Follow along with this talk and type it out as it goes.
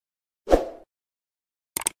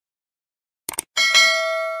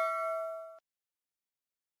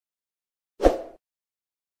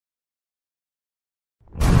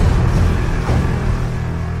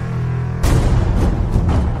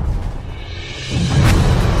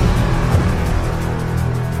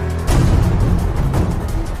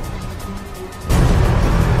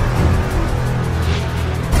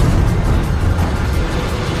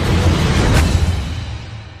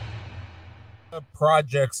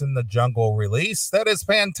Projects in the Jungle release. That is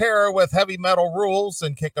Pantera with Heavy Metal Rules.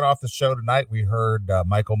 And kicking off the show tonight, we heard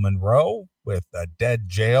Michael Monroe with Dead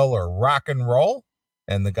Jail or Rock and Roll.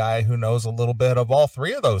 And the guy who knows a little bit of all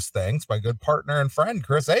three of those things, my good partner and friend,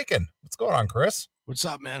 Chris Aiken. What's going on, Chris? What's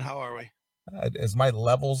up, man? How are we? Is my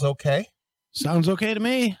levels okay? Sounds okay to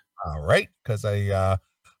me. All right, because I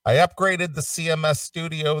upgraded the CMS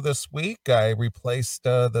studio this week. I replaced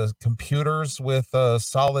the computers with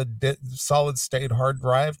solid state hard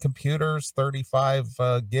drive computers, 35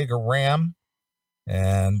 gig of RAM.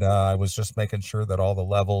 And I was just making sure that all the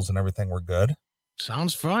levels and everything were good.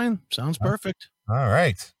 Sounds fine. Sounds perfect. All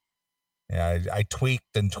right. Yeah, I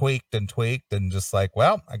tweaked and just like,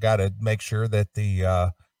 well, I got to make sure that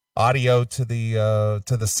the audio to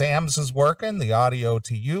the SAMs is working, the audio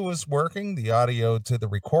to you is working, the audio to the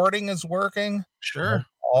recording is working. Sure.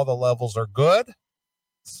 All the levels are good.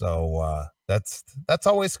 So that's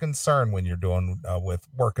always a concern when you're doing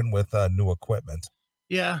working with new equipment.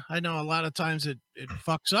 Yeah, I know a lot of times it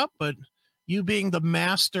fucks up, but you being the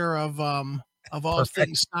master of all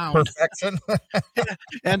things sound, perfection,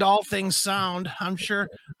 and all things sound, I'm sure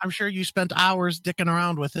you spent hours dicking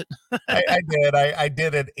around with it. I did. I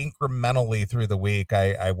did it incrementally through the week.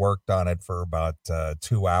 I worked on it for about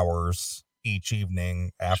 2 hours each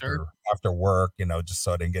evening after work, just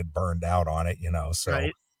so I didn't get burned out on it, so.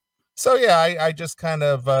 Right. So yeah, I just kind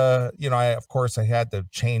of, of course I had to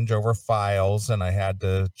change over files and I had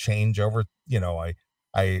to change over,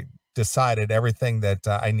 I decided everything that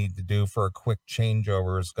I need to do for a quick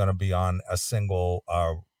changeover is going to be on a single,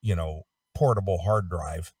 portable hard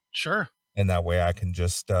drive. Sure. And that way I can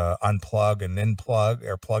just unplug and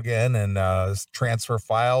plug in and transfer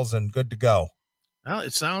files and good to go. Well,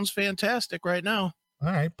 it sounds fantastic right now.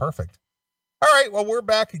 All right, perfect. All right, well, we're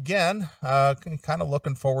back again. Kind of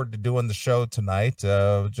looking forward to doing the show tonight,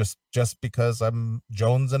 just because I'm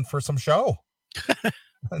jonesing for some show.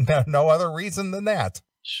 No other reason than that.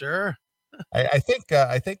 Sure. I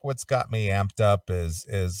think what's got me amped up is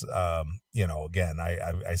again,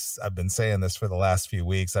 I've been saying this for the last few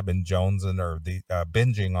weeks. I've been jonesing or the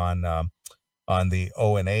binging on the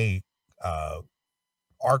O&A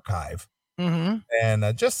archive. Mm-hmm.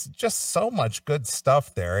 And just so much good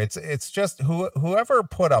stuff there. It's just whoever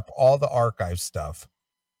put up all the archive stuff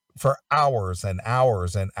for hours and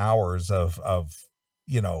hours and hours of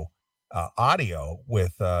audio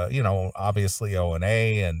with obviously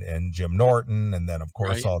O&A and Jim Norton, and then of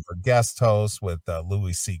course all their guest hosts with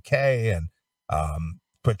Louis C.K. and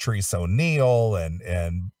Patrice O'Neill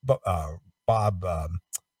and Bob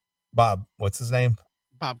what's his name?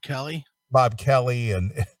 Bob Kelly,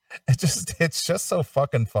 and it's just so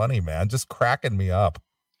fucking funny, man. Just cracking me up.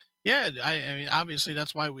 Yeah, I mean, obviously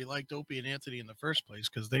that's why we liked Opie and Anthony in the first place,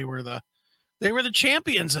 because they were the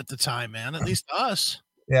champions at the time, man. At least us.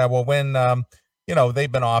 Yeah, well, when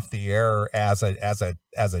they've been off the air as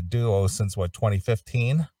a duo since what,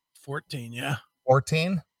 2015? 14, yeah.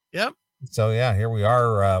 14? Yep. So yeah, here we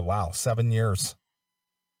are. Wow, 7 years.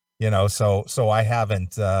 So I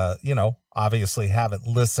haven't obviously haven't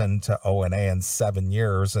listened to O&A in 7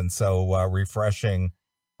 years, and so refreshing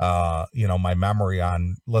my memory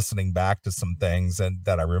on listening back to some things and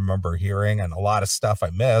that I remember hearing, and a lot of stuff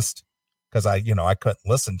I missed because I couldn't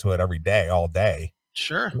listen to it every day all day.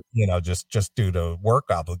 Sure. Just due to work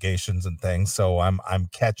obligations and things. So I'm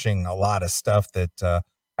catching a lot of stuff that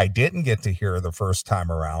I didn't get to hear the first time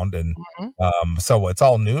around, and so it's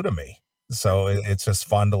all new to me. So it's just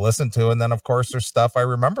fun to listen to. And then of course there's stuff I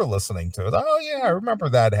remember listening to. Oh yeah, I remember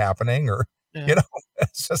that happening, or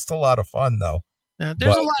it's just a lot of fun though. Yeah,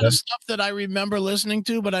 there's a lot of stuff that I remember listening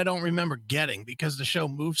to, but I don't remember getting because the show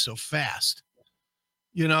moves so fast.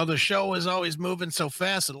 The show was always moving so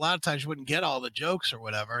fast that a lot of times you wouldn't get all the jokes or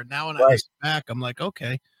whatever. And now when I listen back, I'm like,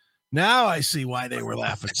 okay, now I see why they were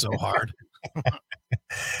laughing so hard.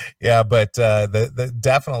 Yeah, but the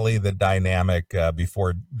definitely the dynamic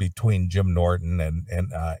between Jim Norton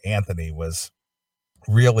and Anthony was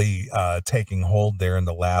really taking hold there in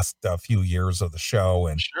the last few years of the show.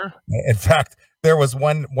 And sure. In fact, there was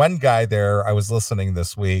one guy there I was listening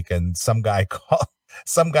this week, and some guy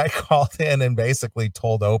called in and basically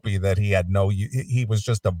told Opie that he was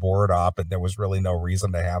just a board op and there was really no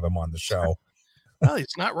reason to have him on the show. Well,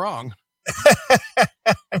 it's not wrong.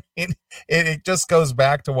 I mean, it just goes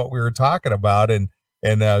back to what we were talking about, and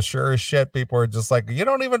sure as shit, people are just like, you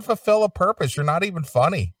don't even fulfill a purpose. You're not even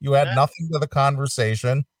funny. You add nothing to the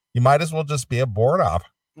conversation. You might as well just be a board op.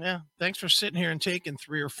 Yeah, thanks for sitting here and taking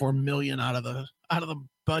 $3 or $4 million out of the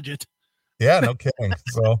budget. Yeah, no kidding.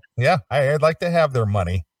 So yeah, I'd like to have their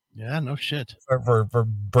money. Yeah, no shit. For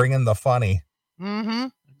bringing the funny. Mm-hmm.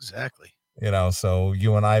 Exactly. So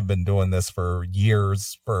you and I have been doing this for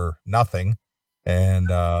years for nothing. And,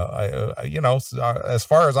 as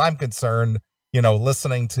far as I'm concerned,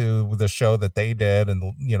 listening to the show that they did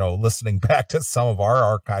and, listening back to some of our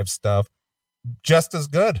archive stuff, just as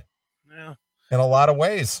good Yeah. in a lot of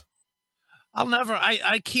ways.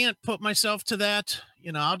 I can't put myself to that.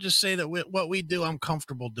 I'll just say that what we do, I'm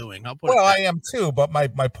comfortable doing. I'll put it Well, that. I am too, but my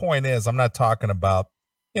point is, I'm not talking about,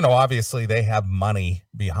 obviously they have money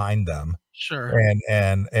behind them Sure.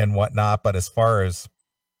 and whatnot, but as far as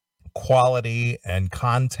quality and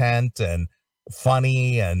content and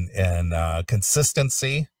funny and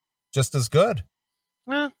consistency, just as good.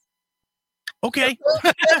 Eh, okay.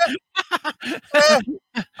 Eh,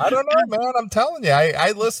 I don't know, man. I'm telling you,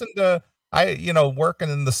 I listened to working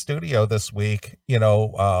in the studio this week,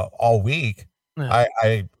 all week. Yeah.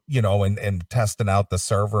 And testing out the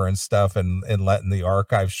server and stuff and letting the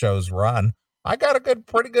archive shows run. I got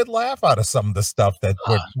pretty good laugh out of some of the stuff that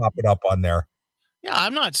would Ah, pop it up on there. yeah,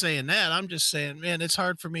 I'm not saying that. I'm just saying, man, it's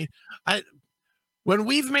hard for me. I When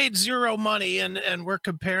we've made zero money and we're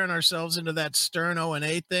comparing ourselves into that Stern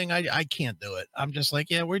O&A thing, I can't do it. I'm just like,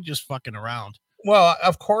 yeah, we're just fucking around. Well,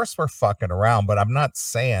 of course we're fucking around, but I'm not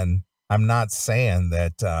saying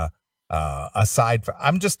that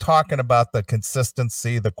I'm just talking about the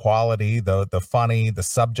consistency, the quality, the funny, the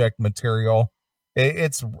subject material.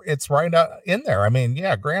 It's right in there. I mean,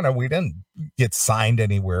 yeah, granted, we didn't get signed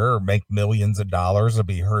anywhere or make millions of dollars or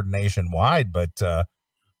be heard nationwide, but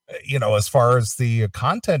as far as the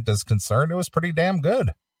content is concerned, it was pretty damn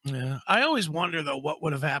good. Yeah. I always wonder though what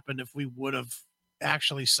would have happened if we would have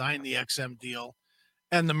actually signed the XM deal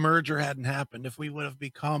and the merger hadn't happened. If we would have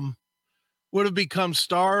become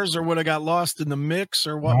stars or would have got lost in the mix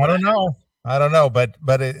or what I would have don't know. I don't know, but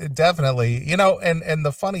it definitely, and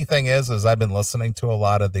the funny thing is I've been listening to a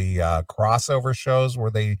lot of the crossover shows where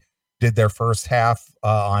they did their first half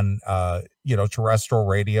on terrestrial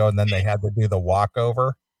radio, and then they had to do the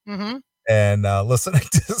walkover happened? and listening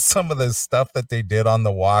to some of the stuff that they did on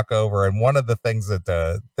the walkover. And one of the things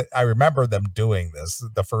that I remember them doing this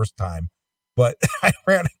the first time, but I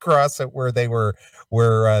ran across it where they were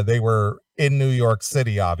in New York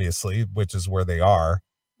City, obviously, which is where they are,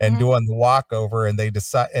 and Mhm. doing the walkover. And they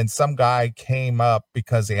decide, and some guy came up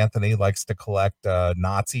because Anthony likes to collect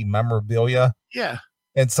Nazi memorabilia, Yeah.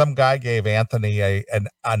 and some guy gave Anthony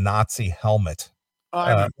a Nazi helmet. Oh,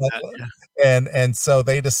 I Uh, remember that. Yeah. and so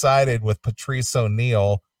they decided with Patrice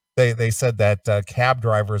O'Neill, they said that cab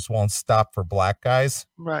drivers won't stop for black guys.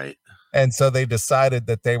 Right. And so they decided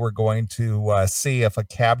that they were going to see if a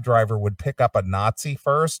cab driver would pick up a Nazi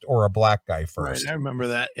first or a black guy Right. I first. remember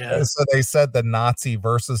that. Yeah. So they said the Nazi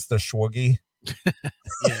versus the Schwoogie.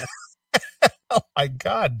 Yeah. Oh my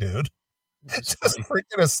God, dude. It was Just funny.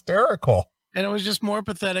 freaking hysterical. And it was just more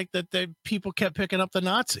pathetic that the people kept picking up the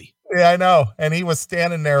Nazi. Yeah, I know. And he was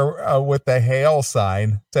standing there with the hail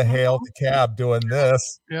sign to hail Mhm. the cab doing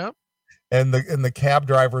this. Yep. And the cab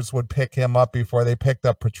drivers would pick him up before they picked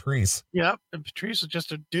up Patrice. Yep. And Patrice was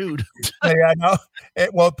just a dude. Yeah, I know.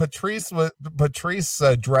 Well, Patrice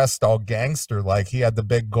dressed all gangster, like he had the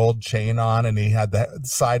big gold chain on, and he had the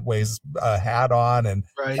sideways hat on, and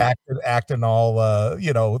Right. acting all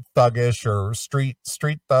thuggish or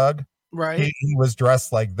street thug. Right. He was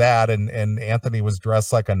dressed like that, and Anthony was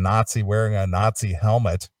dressed like a Nazi wearing a Nazi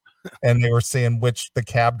helmet, and they were seeing which the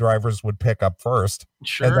cab drivers would pick up first. And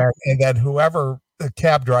Sure. then whoever the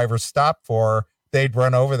cab driver stopped for, they'd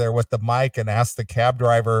run over there with the mic and ask the cab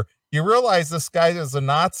driver, "You realize this guy is a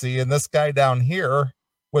Nazi and this guy down here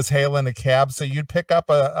was hailing a cab, so you'd pick up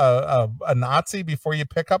a Nazi before you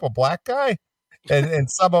pick up a black guy?"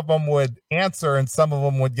 And some of them would answer and some of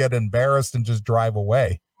them would get embarrassed and just drive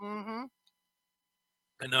away. Hmm.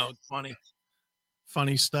 I know. It's funny.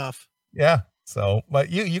 Funny stuff. Yeah. So, but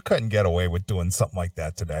you couldn't get away with doing something like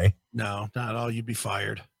that today. No, not all. You'd be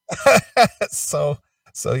fired. so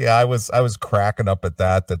so yeah, I was cracking up at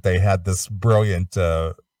that they had this brilliant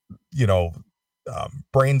you know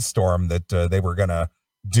brainstorm that they were gonna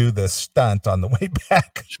do this stunt on the way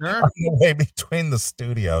back, Sure. on the way between the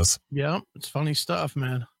studios. Yep. It's funny stuff,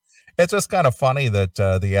 man. It's just kind of funny that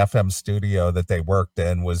the FM studio that they worked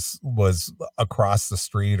in was across the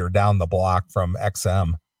street or down the block from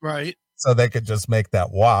XM, Right. so they could just make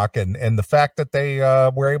that walk. And the fact that they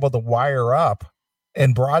were able to wire up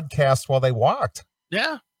and broadcast while they walked.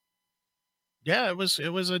 Yeah. Yeah. It was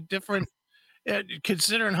a different,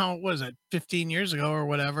 considering how it was at 15 years ago or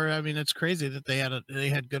whatever. I mean, it's crazy that they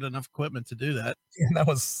had good enough equipment to do that. And that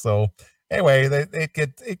was so anyway,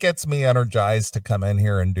 it gets me energized to come in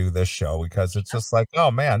here and do this show because it's just like, oh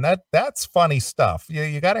man, that's funny stuff.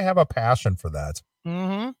 You got to have a passion for that.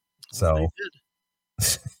 Hmm. Well, they So,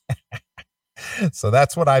 did. so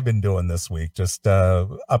that's what I've been doing this week, just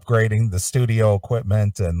upgrading the studio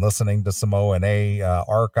equipment and listening to some O&A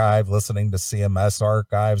archive, listening to CMS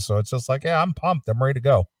archive. So it's just like, yeah, I'm pumped. I'm ready to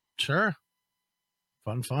go. Sure.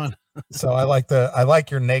 Fun. So I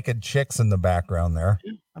like your naked chicks in the background there.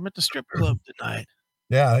 Yeah, I'm at the strip club tonight.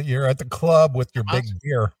 Yeah, you're at the club with your big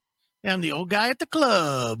beer. Yeah, I'm the old guy at the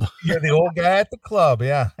club. You're the old guy at the club,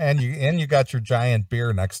 yeah, and you got your giant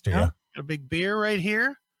beer next to Yeah, you. got a big beer right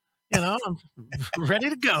here. I'm ready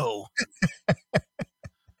to go.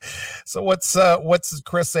 So what's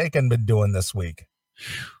Chris Aiken been doing this week?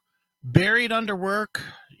 Buried under work.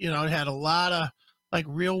 Had a lot of like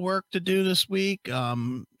real work to do this week.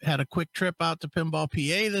 Had a quick trip out to Pinball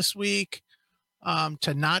PA this week.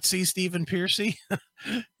 To not see Stephen Piercy.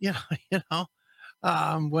 Went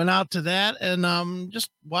out to that and just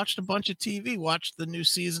watched a bunch of TV. Watched the new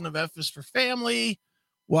season of F is for Family.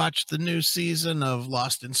 Watched the new season of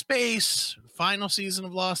Lost in Space. The final season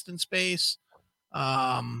of Lost in Space.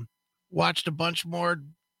 Watched a bunch more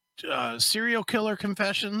serial killer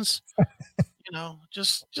confessions.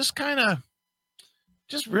 Just kind of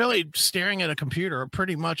just really staring at a computer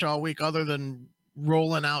pretty much all week, other than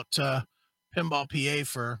rolling out to Pinball PA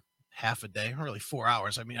for half a day, really 4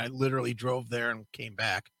 hours. I mean, I literally drove there and came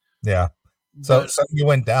back. Yeah. So But you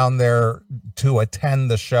went down there to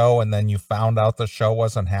attend the show, and then you found out the show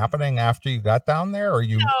wasn't happening after you got down there, or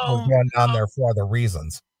you were no, going down there for other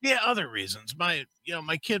reasons? yeah, other reasons. My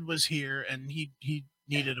kid was here and he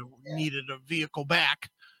needed a vehicle back,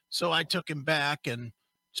 so I took him back and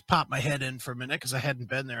just popped my head in for a minute because I hadn't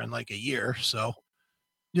been there in like a year. So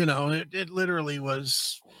it literally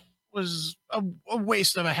was a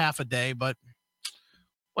waste of a half a day, but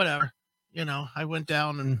whatever. I went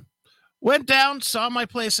down, saw my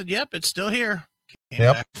place, and yep, it's still here. Came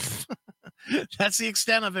Yep. back. That's the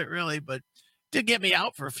extent of it, really. But did get me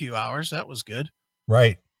out for a few hours. That was good.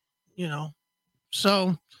 Right.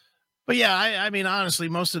 So, but yeah, I mean, honestly,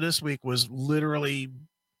 most of this week was literally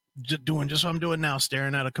doing just what I'm doing now,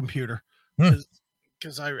 staring at a computer,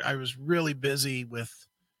 because I was really busy with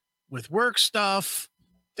work stuff.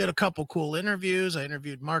 Did a couple cool interviews. I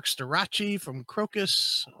interviewed Mark Starachi from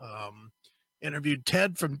Crocus, interviewed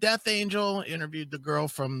Ted from Death Angel, interviewed the girl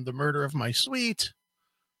from The Murder of My Sweet.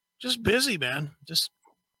 Just busy, man. Just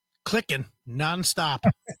clicking nonstop.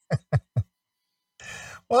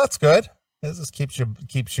 Well, that's good. This just keeps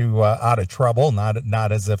you out of trouble,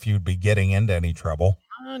 not as if you'd be getting into any trouble.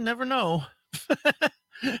 I never know.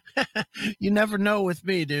 You never know with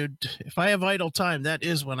me, dude. If I have idle time, that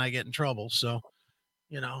is when I get in trouble. So,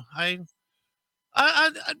 I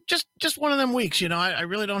just one of them weeks. I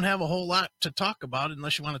really don't have a whole lot to talk about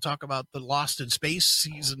unless you want to talk about the Lost in Space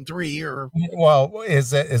season 3 or. Well,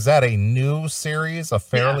 is that a new series, a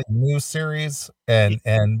fairly new series, and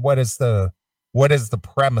what is the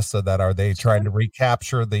premise of that? Are they trying to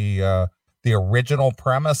recapture the original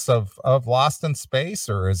premise of Lost in Space,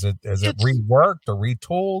 or is it reworked or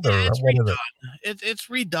retooled, or It's what redone. is it? It's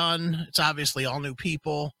redone. It's obviously all new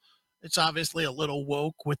people. It's obviously a little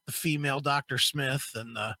woke with the female Dr. Smith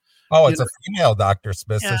and the. Oh, it's a female Dr.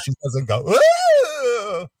 Smith, so she doesn't go.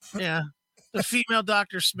 Ooh! Yeah, the female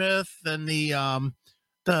Dr. Smith and the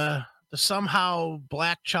somehow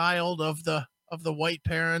black child of the white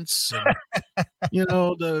parents. And,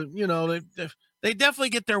 they definitely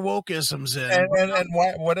get their wokeisms in. And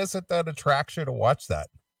what is it that attracts you to watch that?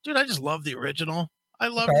 Dude, I just love the original. I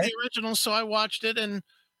loved the original, so I watched it, and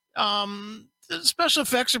the special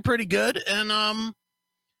effects are pretty good. And I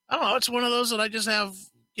don't know, it's one of those that I just have,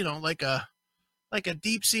 like a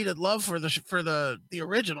deep-seated love for the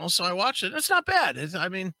original. So I watched it. It's not bad. I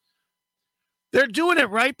mean, they're doing it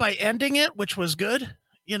right by ending it, which was good.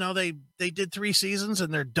 They did 3 seasons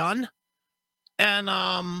and they're done. And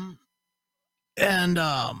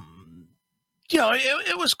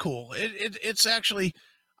it was cool. It's actually,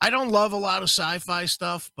 I don't love a lot of sci-fi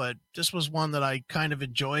stuff, but this was one that I kind of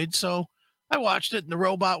enjoyed. So I watched it, and the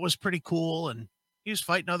robot was pretty cool, and he was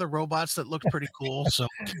fighting other robots that looked pretty cool. So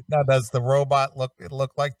now, does the robot look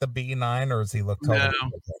like the B9, or does he look totally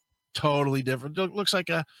different? Totally different? Looks like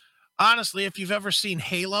honestly, if you've ever seen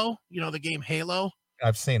Halo, the game Halo,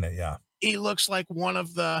 I've seen it. Yeah, he looks like one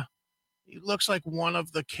of the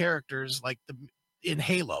characters, like in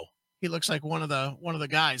Halo. He looks like one of the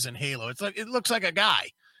guys in Halo. It looks like a guy.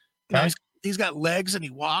 He's got legs, and he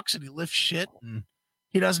walks, and he lifts shit, and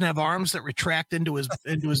he doesn't have arms that retract into his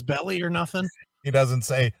belly or nothing. He doesn't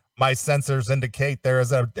say, "My sensors indicate there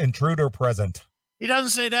is an intruder present." He doesn't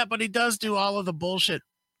say that, but he does do all of the bullshit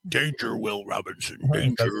Danger, Will Robinson, It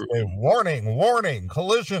doesn't danger. say warning, warning,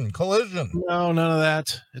 collision, collision. No, none of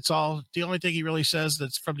that. It's all the only thing he really says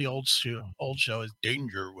that's from the old show is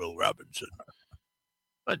danger, Will Robinson.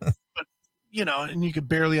 But and you could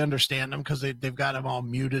barely understand him because they've got him all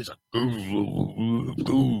muted. It's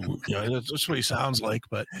like, that's what he sounds like.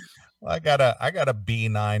 But I got a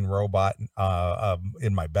B9 robot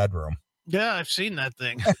in my bedroom. yeah, I've seen that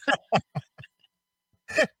thing.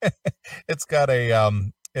 It's got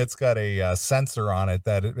a sensor on it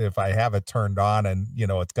that if I have it turned on, and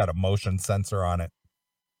it's got a motion sensor on it,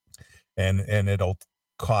 and it'll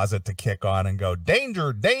cause it to kick on and go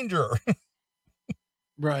danger, danger.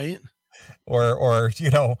 Right. or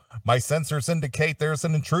my sensors indicate there's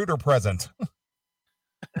an intruder present.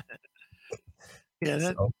 Yeah,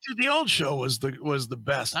 So, the old show was the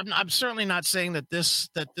best. I'm certainly not saying that this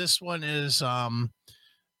one is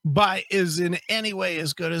is in any way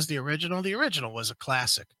as good as the original. The original was a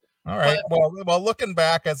classic. all But right. Well, looking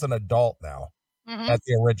back as an adult now mhm, at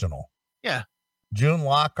the original, yeah, June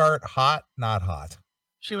Lockhart, hot, not hot.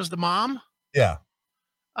 she was the mom. Yeah.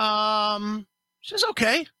 She's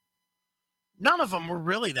okay. None of them were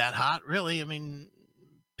really that hot, really. I mean,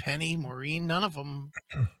 Penny, Maureen, none of them.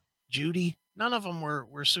 Judy, none of them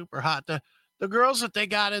were super hot. The girls that they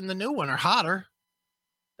got in the new one are hotter.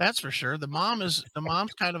 That's for sure. The mom's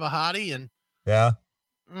kind of a hottie, Yeah.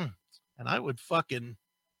 and I would fucking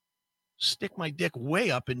stick my dick way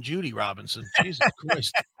up in Judy Robinson. Jesus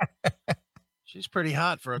Christ, she's pretty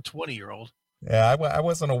hot for a 20-year-old. Yeah. I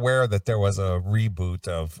wasn't aware that there was a reboot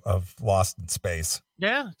of Lost in Space.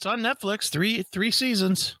 Yeah, it's on Netflix. Three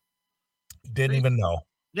seasons. Didn't even know.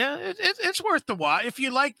 Yeah, it's worth the watch. If you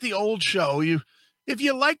like the old show,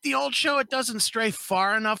 it doesn't stray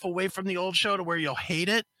far enough away from the old show to where you'll hate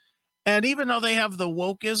it. And even though they have the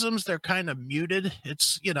wokeisms, they're kind of muted. They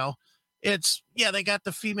got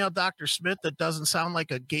the female Dr. Smith that doesn't sound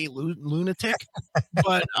like a gay lunatic,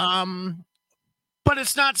 but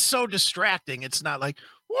it's not so distracting. It's not like,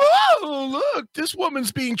 whoa, look, this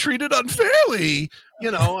woman's being treated unfairly.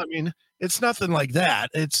 I mean, it's nothing like that.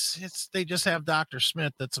 It's they just have Dr.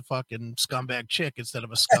 Smith that's a fucking scumbag chick instead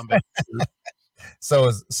of a scumbag dude. So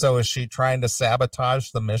is she trying to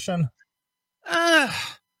sabotage the mission?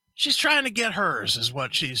 She's trying to get hers is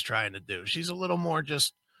what she's trying to do. She's a little more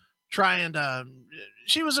just trying to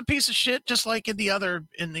she was a piece of shit just like in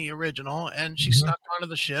the original, and she Mhm. snuck onto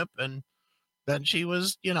the ship, and then she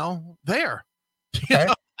was, there. Okay.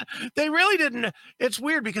 They really didn't. It's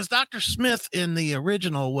weird because Dr. Smith in the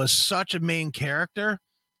original was such a main character,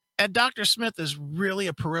 and Dr. Smith is really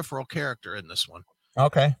a peripheral character in this one.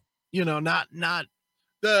 Okay. Not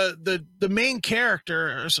the main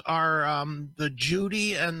characters are the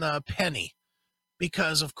Judy and the Penny,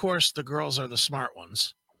 because of course the girls are the smart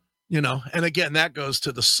ones. And again, that goes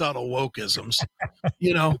to the subtle wokeisms.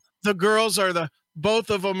 The girls are both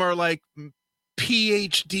of them are like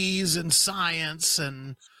PhDs in science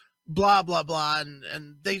and blah blah blah,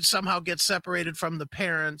 and they somehow get separated from the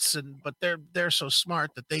parents, but they're so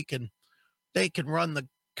smart that they can run the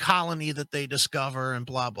colony that they discover and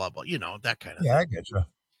blah blah blah, that kind of Yeah, thing. I get you.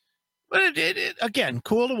 But it again,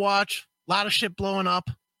 cool to watch. A lot of shit blowing up.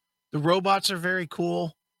 The robots are very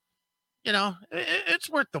cool. It's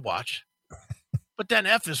worth the watch. But then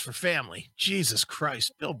F is for family. Jesus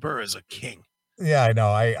Christ, Bill Burr is a king. Yeah, I know.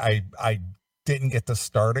 I didn't get to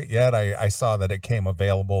start it yet. I saw that it came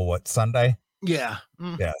available Sunday. Yeah.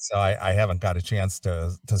 Yeah, so I haven't got a chance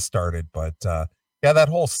to start it, but yeah, that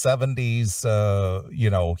whole 70s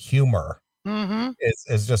humor Mm-hmm.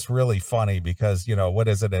 is just really funny because what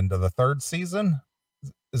is it, into the third season?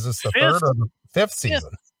 Is this the Fifth. third or the fifth Yeah.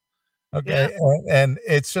 season? Okay, and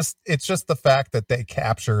it's just the fact that they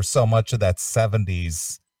capture so much of that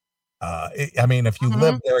 70s. I mean, if you Mhm.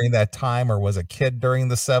 lived during that time or was a kid during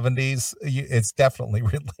the 70s, it's definitely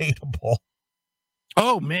relatable.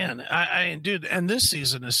 Oh man, dude, and this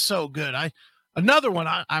season is so good. Another one.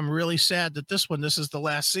 I'm really sad that this is the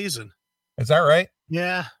last season. Is that right?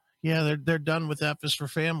 Yeah, yeah, they're done with F is for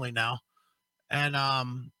Family now,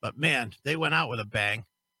 and but man, they went out with a bang.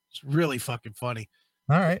 It's really fucking funny.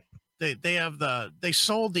 All right. They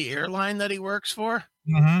sold the airline that he works for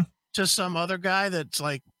Mhm. to some other guy that's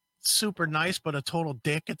like super nice but a total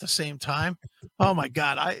dick at the same time. Oh my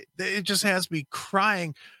god, it just has me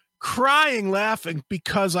crying laughing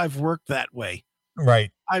because I've worked that way.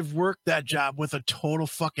 Right. I've worked that job with a total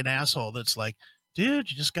fucking asshole that's like, dude,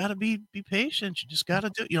 you just got to be patient. You just got to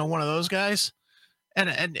do, one of those guys.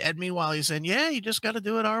 And meanwhile he's saying, yeah, you just got to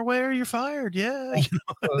do it our way or you're fired. Yeah.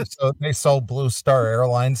 So they sold Blue Star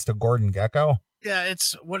Airlines to Gordon Gekko. Yeah,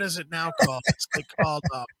 what is it now called? It's like called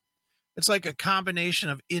It's like a combination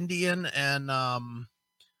of Indian and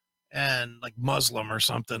like Muslim or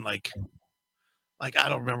something like I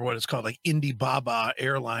don't remember what it's called, like Indie Baba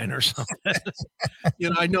Airline or something.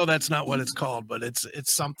 I know that's not what it's called, but it's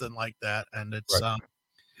something like that, and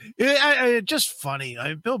Right. just funny.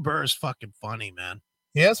 Bill Burr is fucking funny, man.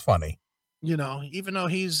 He is funny. Even though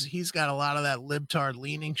he's got a lot of that libtard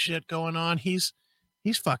leaning shit going on, he's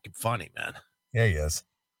fucking funny, man. Yeah, he is.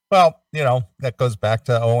 Well, that goes back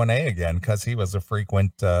to O&A again because he was a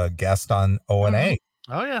frequent guest on Mhm. O&A,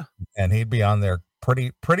 Oh yeah, and he'd be on there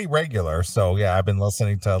pretty regular. So yeah, I've been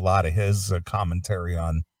listening to a lot of his commentary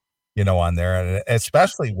on there, and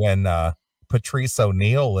especially when Patrice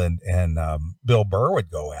O'Neill and Bill Burr would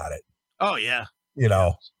go at it. oh yeah, You yeah.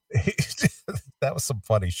 know, that was some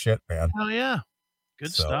funny shit, man. Oh yeah,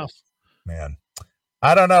 good So, stuff. man,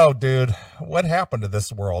 I don't know, dude. What happened to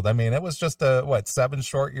this world? I mean, it was just 7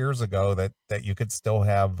 short years ago that you could still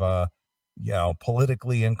have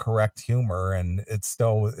politically incorrect humor, and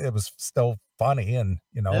it was still funny, and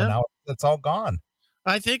Yeah, now it's all gone.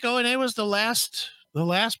 I think O&A was the last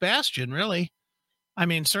bastion, really. I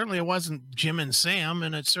mean, certainly it wasn't Jim and Sam,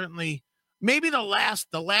 and it's certainly maybe the last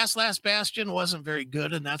bastion wasn't very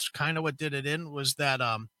good, and that's kind of what did it in was that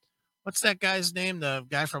what's that guy's name? The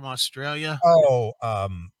guy from Australia? Oh,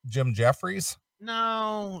 Jim Jeffries.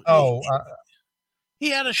 No, Oh, he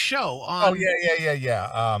had a show oh on yeah.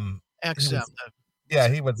 He XM. was What's yeah,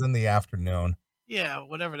 it? he was in the afternoon. Yeah,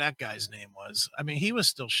 whatever that guy's name was. I mean, he was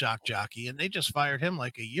still shock jockey, and they just fired him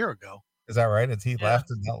like a year ago. Is that right? He Yeah,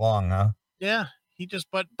 lasted that long, huh? yeah. He just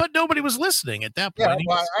but nobody was listening at that Yeah, point. He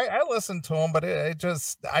well, was I listened to him, but it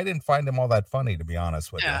just I didn't find him all that funny, to be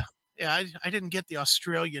honest with you. yeah, yeah. I didn't get the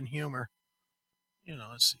Australian humor.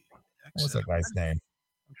 Let's see. What was XM. that guy's name?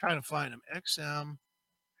 I'm trying to find him. XM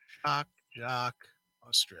shock jock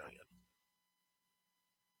Australian.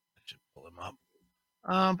 I should pull him up.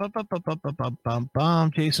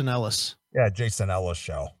 Jason Ellis. Yeah, Jason Ellis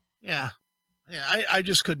show. Yeah, yeah. I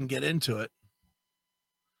just couldn't get into it.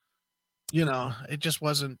 It just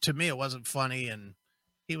wasn't to me. It wasn't funny, and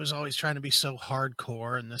he was always trying to be so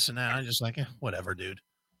hardcore and this and that. I just like, whatever, dude.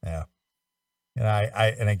 Yeah. And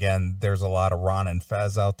and again, there's a lot of Ron and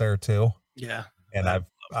Fez out there too. Yeah, And that,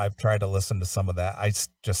 I've tried to listen to some of that.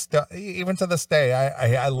 Just even to this day,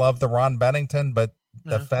 I love the Ron Bennington, but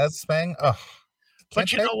the yeah. Fez thing, ugh, But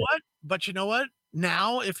can't you take know it. what? But you know what?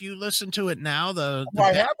 Now, if you listen to it now, the Well,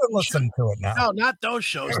 I have been Bennington show, listening to it now. no, not those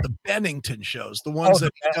shows, the Bennington shows, the Oh, ones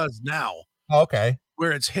that he does now, okay,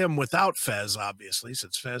 where it's him without Fez, obviously,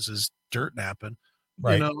 since Fez is dirt napping. You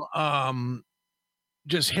right. know, um,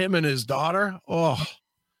 just him and his daughter. Oh,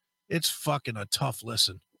 it's fucking a tough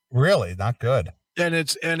listen. Really, not good. And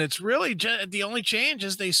it's really the only change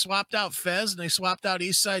is they swapped out Fez and they swapped out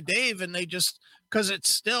Eastside Dave, and they just because it's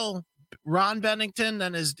still Ron Bennington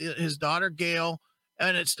and his daughter Gail,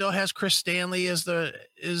 and it still has Chris Stanley as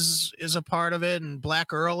is a part of it, and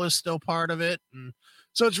Black Earl is still part of it, and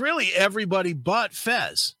so it's really everybody but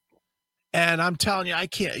Fez. And I'm telling you, I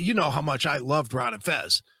can't. You know how much I loved Ron and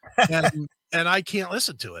Fez, and I can't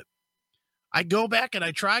listen to it. I go back and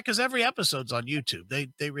I try because every episode's on YouTube.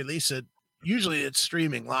 They release it. Usually it's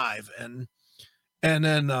streaming live, and then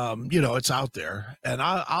it's out there. And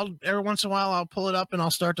I'll every once in a while I'll pull it up and I'll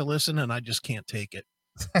start to listen, and I just can't take it.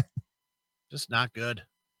 Just not good.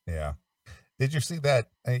 Yeah. Did you see that?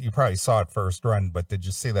 You probably saw it first run, but did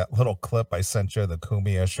you see that little clip I sent you, the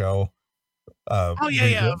Kumia show? Oh yeah,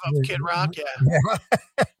 Re, yeah, of Kid Rock, yeah.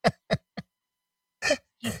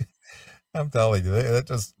 yeah. I'm telling you, that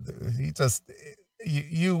just he just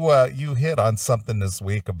you hit on something this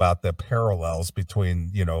week about the parallels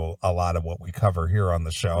between a lot of what we cover here on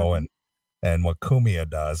the show Mhm. and what Kumia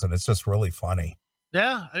does, and it's just really funny.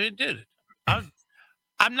 Yeah, I mean, dude.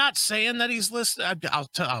 I'm not saying that he's listening. I'll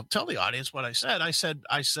tell the audience what I said. I said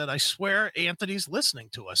I swear Anthony's listening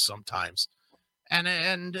to us sometimes, and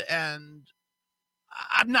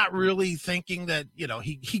I'm not really thinking that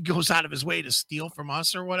he goes out of his way to steal from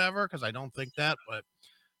us or whatever, because I don't think that. But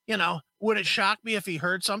would it shock me if he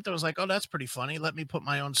heard something that was like, oh, that's pretty funny, let me put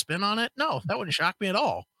my own spin on it? No, that wouldn't shock me at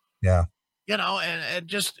all. Yeah, And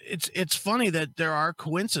just it's funny that there are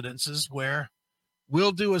coincidences where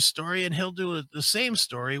we'll do a story and he'll do the same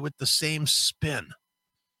story with the same spin.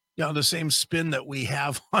 The same spin that we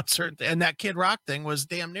have on certain and that Kid Rock thing was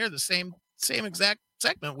damn near the same exact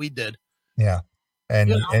segment we did. yeah. You And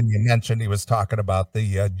know? and you mentioned he was talking about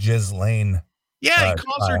the Jizz Lane. Yeah, he Uh,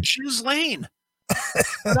 calls her uh, Jizz Lane.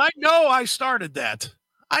 And I know I started that.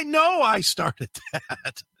 I know I started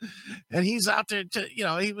that. And he's out there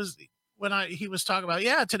he was he was talking about,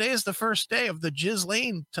 yeah, today is the first day of the Jizz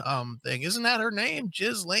Lane thing. Isn't that her name?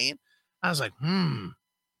 Jizz Lane? I was like, hmm.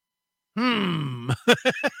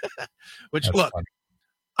 Which, That's look, funny.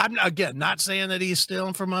 I'm again not saying that he's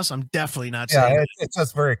stealing from us. I'm definitely not Yeah, saying that. it's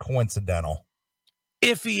just very coincidental.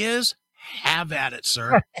 If he is, have at it,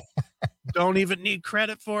 sir. Don't even need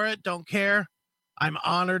credit for it. Don't care. I'm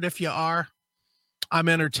honored if you are. I'm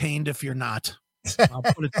entertained if you're not. I'll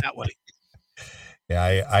put it that way.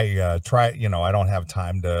 Yeah, I try, I don't have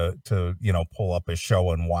time to, pull up a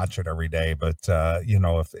show and watch it every day, but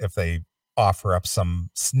if they offer up some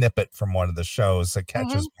snippet from one of the shows that Mhm.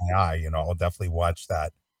 catches my eye, I'll definitely watch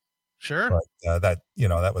that. Sure. But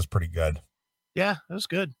that was pretty good. Yeah, that was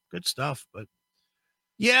good. Good stuff. But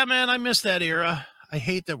yeah, man, I miss that era. I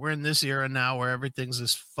hate that we're in this era now where everything's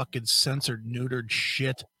this fucking censored, neutered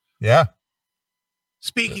shit. Yeah.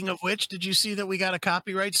 Speaking of which, did you see that we got a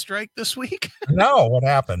copyright strike this week? No, what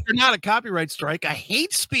happened? Or not a copyright strike, a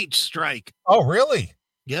hate speech strike. Oh, really?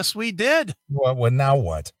 Yes, we did. Well, now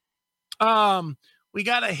what? Um, we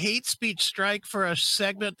got a hate speech strike for a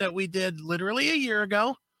segment that we did literally a year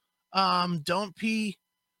ago. Don't pee.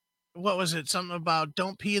 What was it? Something about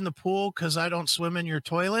don't pee in the pool because I don't swim in your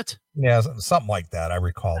toilet. Yeah, something like that. I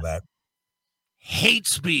recall that. Hate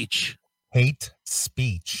speech. Hate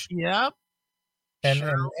speech. Yep. And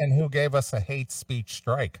Sure. and who gave us a hate speech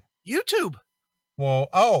strike? YouTube. Well,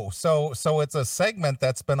 oh, so it's a segment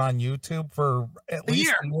that's been on YouTube for at A least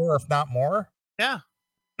year. a year, if not more. Yeah.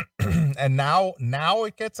 And now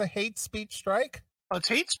it gets a hate speech strike? Oh, it's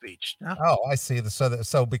hate speech. Yeah. Oh, I see.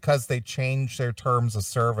 So because they changed their terms of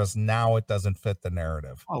service, now it doesn't fit the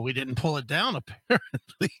narrative. Oh, we didn't pull it down,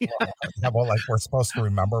 apparently. Well, yeah, well, like, we're supposed to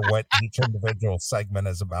remember what each individual segment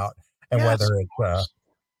is about and Yes, whether of it, course.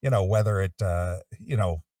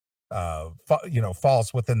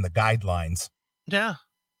 falls within the guidelines. Yeah,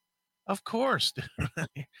 of course.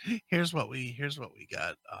 Here's what we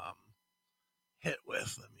got hit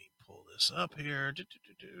with. Let me pull this up here.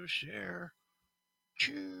 Share.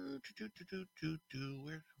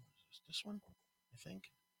 Where is this one? I think.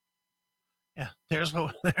 Yeah, there's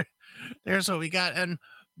what we got. And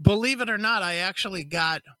believe it or not, I actually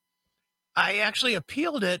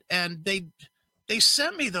appealed it, and they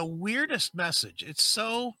sent me the weirdest message. It's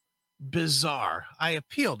so bizarre. I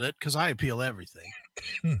appealed it because I appeal everything.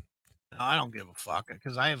 Hmm. Now, I don't give a fuck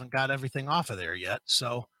because I haven't got everything off of there yet.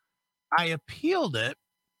 So I appealed it,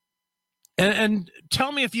 and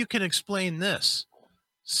tell me if you can explain this.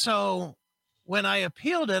 So when I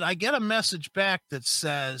appealed it, I get a message back that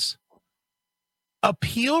says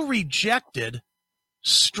appeal rejected,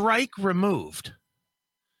 strike removed.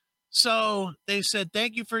 So they said,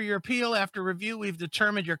 thank you for your appeal. After review, we've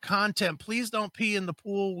determined your content. Please don't pee in the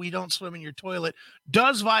pool. We don't swim in your toilet.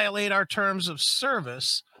 Does violate our terms of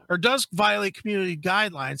service or does violate community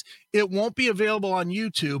guidelines. It won't be available on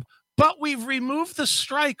YouTube, but we've removed the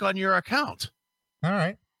strike on your account. All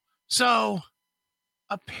right. So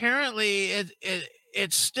apparently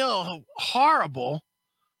it's still horrible,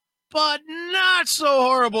 but not so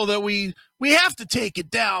horrible that we have to take it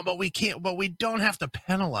down, but we don't have to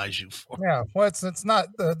penalize you for it. Yeah. Well, it's not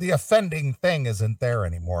the offending thing isn't there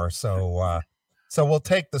anymore. So we'll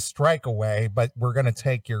take the strike away, but we're going to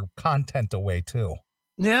take your content away too.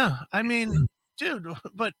 Yeah, I mean, dude,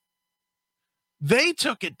 but they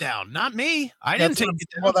took it down, not me. I didn't take it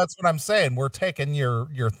Well, down. that's what I'm saying. We're taking your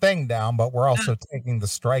thing down, but we're also taking the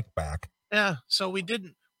strike back. Yeah, so we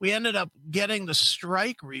ended up getting the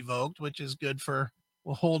strike revoked, which is good for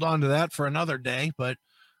we'll hold on to that for another day. But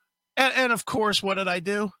and of course, what did I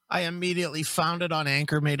do? I immediately found it on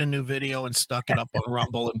Anchor, made a new video, and stuck it up on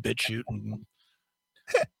Rumble and BitChute and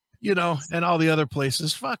and all the other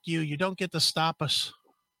places. Fuck you. You don't get to stop us.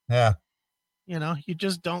 Yeah. You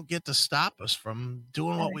just don't get to stop us from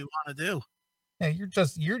doing what we want to do. Yeah,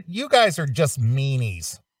 you guys are just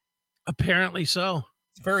meanies. Apparently so.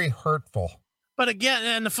 It's very hurtful. But again,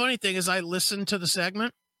 and the funny thing is I listened to the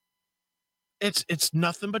segment. It's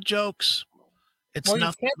nothing but jokes. It's Well, you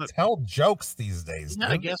nothing can't but tell jokes these days, no,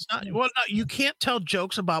 I dude. guess not. Well, no, you can't tell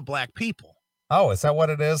jokes about black people. Oh, is that what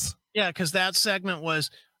it is? Yeah, because that segment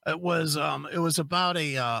it was about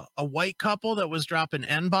a white couple that was dropping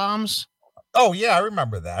N bombs, Oh, yeah, I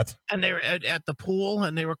remember that. and they were at the pool,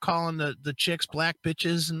 and they were calling the chicks black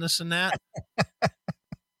bitches and this and that.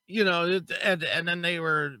 And then they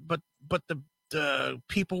were, but the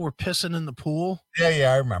people were pissing in the pool.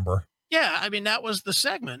 Yeah, I remember. Yeah, I mean that was the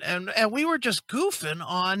segment, and we were just goofing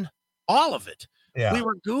on all of it. Yeah. We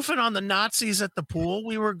were goofing on the Nazis at the pool.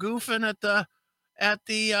 We were goofing at the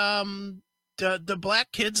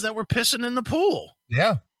black kids that were pissing in the pool.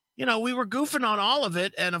 Yeah. We were goofing on all of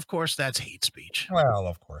it, and of course that's hate speech. Well,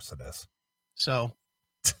 of course it is. So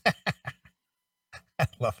I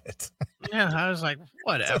love it. Yeah, I was like, So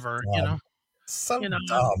whatever, dumb. So you know,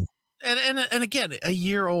 dumb. and again, a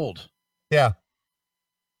year old. Yeah.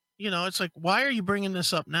 It's like, why are you bringing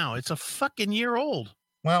this up now? It's a fucking year old.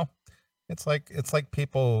 Well, it's like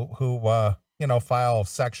people who file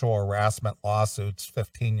sexual harassment lawsuits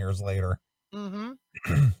 15 years later.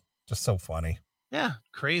 Mm-hmm. Just so funny. Yeah,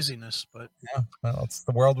 craziness, but Yeah. Well, it's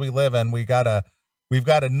the world we live in. We've got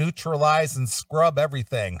to neutralize and scrub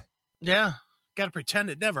everything. yeah, got to pretend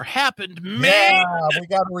it never happened, man. Yeah, we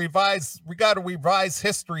got to revise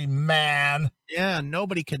history, man. Yeah,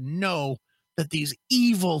 nobody can know that these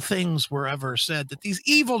evil things were ever said, that these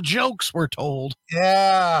evil jokes were told.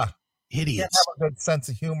 Yeah. Can't Idiots. have a good sense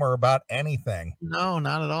of humor about anything. No,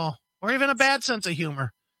 not at all. Or even a bad sense of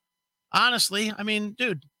humor. Honestly, I mean,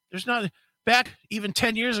 dude, there's not back even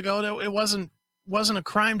 10 years ago, it wasn't a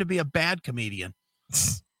crime to be a bad comedian.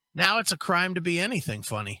 Now it's a crime to be anything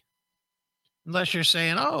funny. Unless you're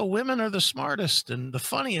saying, "Oh, women are the smartest and the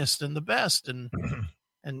funniest and the best and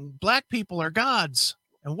black people are gods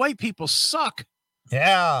and white people suck."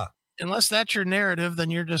 Yeah. Unless that's your narrative,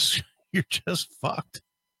 then you're just you're just fucked.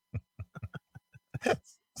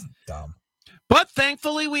 Dumb. But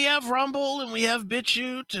thankfully we have Rumble and we have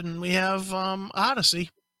BitChute and we have Odyssey.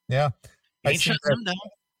 Yeah. I Ain't see shutting that. them down.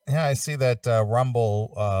 Yeah, I see that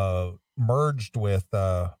Rumble merged with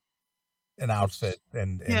an outfit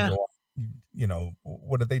and Yeah.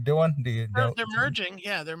 what are they doing? Do you know? They're merging.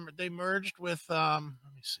 Yeah, they merged with let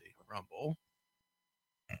me see, Rumble.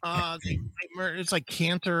 It's like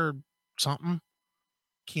something.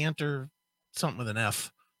 Cantor something with an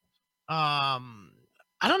F. I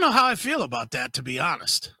don't know how I feel about that, to be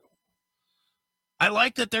honest. I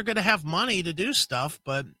like that they're going to have money to do stuff,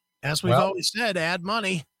 but as we've Well, always said, add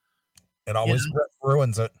money. it always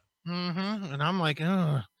ruins it. And I'm like,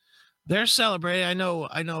 they're celebrating. I know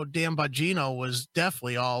Dan Bongino was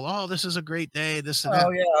definitely all, oh, this is a great day, this and that.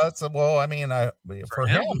 Oh yeah, well, I mean, for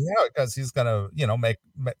him, him. yeah, because he's gonna,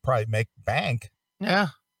 probably make bank. Yeah.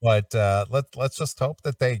 But let's just hope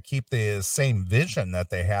that they keep the same vision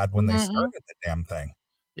that they had when they started the damn thing.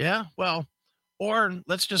 Yeah. Well, or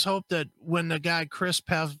let's just hope that when the guy Chris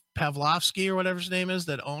Pavlovsky or whatever his name is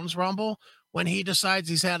that owns Rumble, when he decides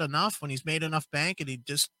he's had enough, when he's made enough bank and he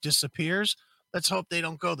just disappears, let's hope they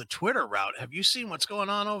don't go the Twitter route. Have you seen what's going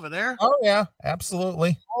on over there? Oh yeah,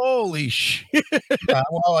 absolutely. Holy shit.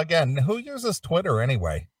 Well, again, who uses Twitter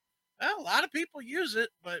anyway? Well, a lot of people use it,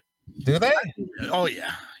 but Do they? oh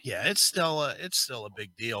yeah. Yeah, it's still a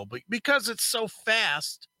big deal, but because it's so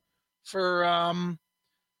fast for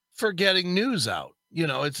getting news out.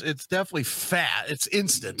 It's definitely fat. It's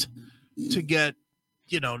instant to get,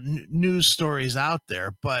 news stories out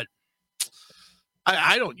there, but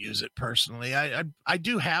I don't use it personally. I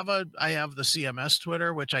do have I have the CMS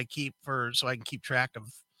Twitter, which I keep so I can keep track of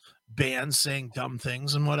bands saying dumb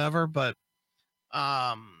things and whatever. But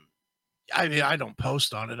I mean, I don't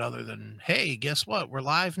post on it other than, hey, guess what? We're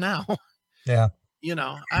live now. Yeah.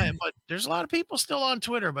 But there's a lot of people still on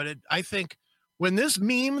Twitter, but I think when this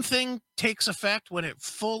meme thing takes effect, when it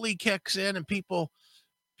fully kicks in and people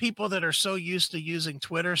that are so used to using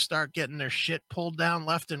Twitter start getting their shit pulled down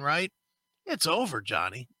left and right, it's over,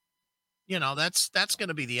 Johnny. That's going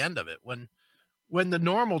to be the end of it. When the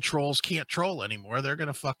normal trolls can't troll anymore, they're going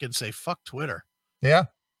to fucking say, fuck Twitter. Yeah.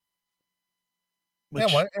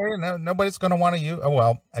 Which, Nobody's going to want to use. Oh,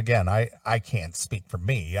 well, again, I can't speak for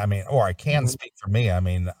me. I mean, or I can speak for me. I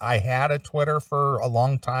mean, I had a Twitter for a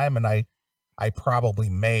long time, and I probably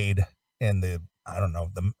made I don't know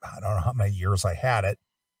how many years I had it.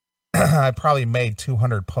 I probably made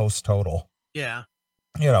 200 posts total. Yeah.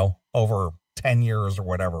 Over 10 years or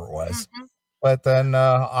whatever it was. But then,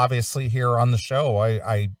 obviously here on the show,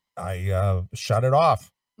 I shut it off.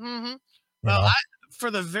 Well, for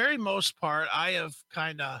the very most part, I have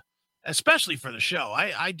kind of, especially for the show,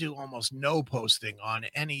 I do almost no posting on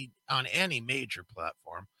any major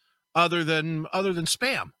platform other than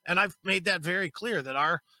spam. And I've made that very clear that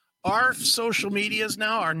our social medias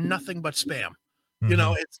now are nothing but spam.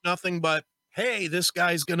 It's nothing but, hey, this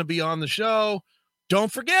guy's going to be on the show.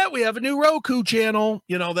 Don't forget, we have a new Roku channel,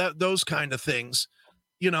 those kind of things,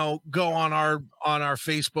 go on our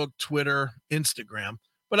Facebook, Twitter, Instagram,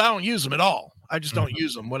 but I don't use them at all. I just don't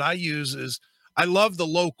use them. What I use is, I love the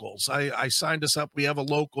locals. I signed us up. We have a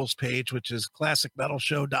locals page, which is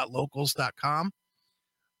classicmetalshow.locals.com.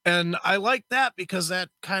 And I like that because that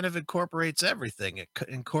kind of incorporates everything. It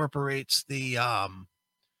incorporates the,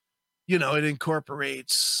 it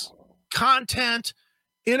incorporates content,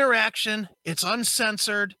 interaction. It's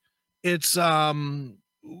uncensored. It's, I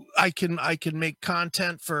can make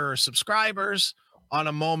content for subscribers on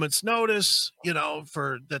a moment's notice,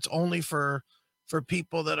 that's only for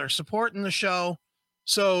people that are supporting the show.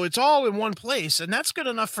 So it's all in one place, and that's good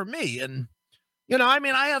enough for me. And I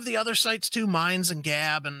mean, I have the other sites too, Minds and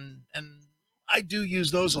Gab, and I do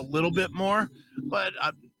use those a little bit more, but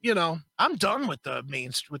I'm done with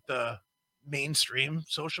the mainstream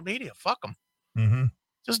social media. Fuck them. Mm-hmm.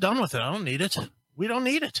 Just done with it. I don't need it. We don't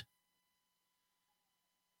need it.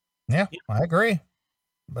 Yeah, I agree.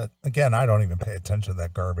 But again, I don't even pay attention to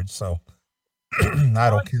that garbage, so I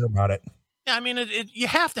don't care about it. Yeah, I mean, you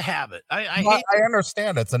have to have it. I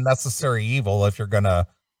understand it's a necessary evil if you're gonna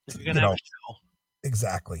have a show.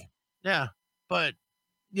 Exactly. Yeah, but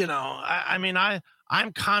I mean,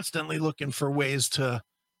 I'm constantly looking for ways to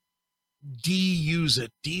de-use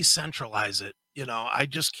it, decentralize it.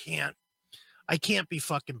 I can't be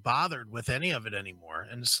fucking bothered with any of it anymore.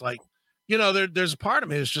 And it's like, there's a part of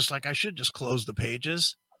me that's just like, I should just close the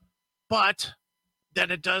pages, but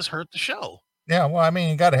then it does hurt the show. Yeah, well, I mean,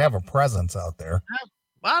 you got to have a presence out there.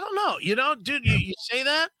 Well, I don't know. Dude, you say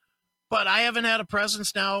that, but I haven't had a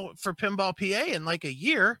presence now for Pinball PA in like a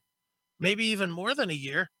year, maybe even more than a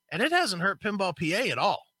year, and it hasn't hurt Pinball PA at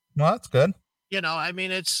all. Well, that's good. I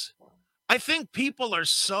mean, I think people are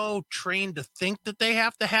so trained to think that they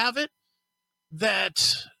have to have it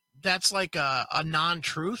that's like a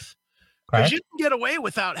non-truth, because you can get away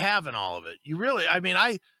without having all of it. You really, I mean,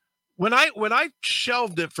 when I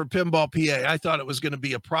shelved it for Pinball PA, I thought it was going to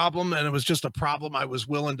be a problem, and it was just a problem I was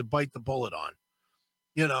willing to bite the bullet on.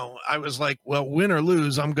 I was like, well, win or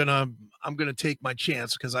lose, I'm gonna take my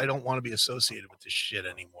chance, because I don't want to be associated with this shit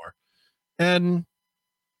anymore. And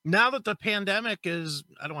now that the pandemic is,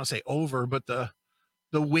 I don't want to say over, but the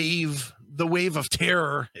wave of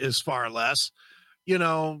terror is far less.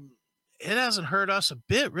 It hasn't hurt us a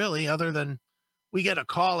bit, really, other than we get a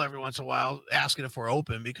call every once in a while asking if we're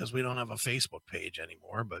open because we don't have a Facebook page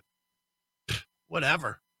anymore. But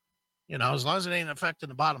whatever, as long as it ain't affecting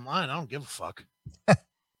the bottom line, I don't give a fuck.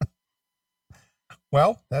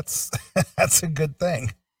 Well, that's a good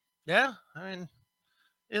thing. Yeah, I mean,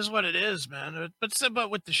 it is what it is, man. But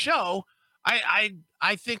with the show, I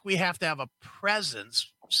think we have to have a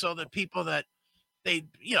presence so that people that they,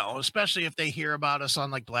 especially if they hear about us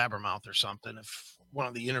on like Blabbermouth or something, if one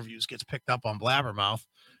of the interviews gets picked up on Blabbermouth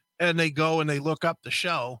and they go and they look up the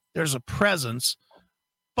show, there's a presence.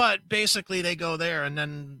 But basically they go there, and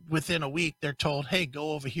then within a week they're told, hey,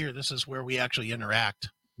 go over here. This is where we actually interact.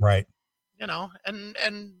 Right.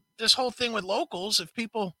 And this whole thing with locals, if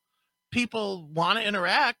people want to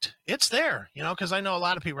interact, it's there, because I know a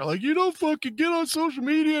lot of people are like, you don't fucking get on social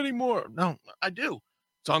media anymore. No, I do.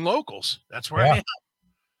 It's on locals. That's where I am.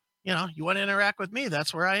 You want to interact with me,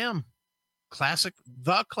 that's where I am.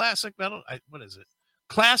 The classic metal. What is it?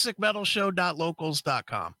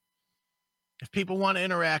 classicmetalshow.locals.com. If people want to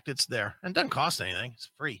interact, it's there. And it doesn't cost anything.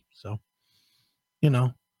 It's free. So,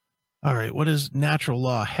 all right. What is Natural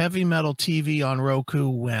Law? Heavy Metal TV on Roku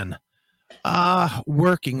when?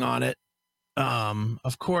 Working on it.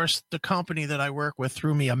 Of course, the company that I work with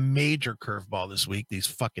threw me a major curveball this week. These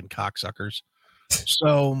fucking cocksuckers.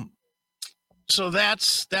 So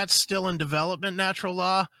that's still in development, Natural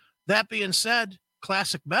Law. That being said,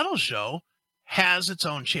 Classic Metal Show has its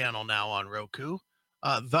own channel now on Roku.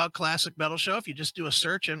 The Classic Metal Show. If you just do a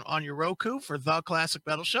search on your Roku for The Classic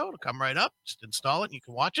Metal Show, it'll come right up. Just install it and you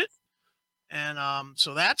can watch it. And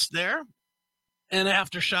so that's there. And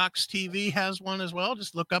Aftershocks TV has one as well.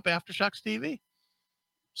 Just look up Aftershocks TV.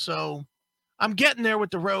 So I'm getting there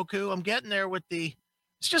with the Roku. I'm getting there with it's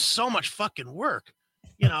just so much fucking work,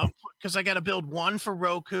 because I got to build one for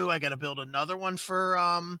Roku. I got to build another one for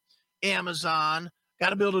Amazon. Got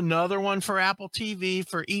to build another one for Apple TV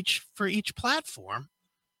for each platform.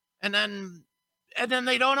 And then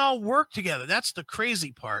they don't all work together. That's the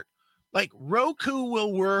crazy part. Like Roku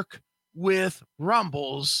will work with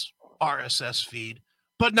Rumble's RSS feed,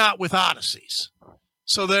 but not with Odyssey's.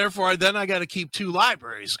 So therefore, then I got to keep two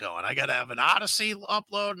libraries going. I got to have an Odyssey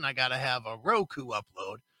upload and I got to have a Roku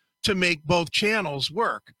upload to make both channels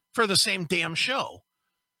work for the same damn show.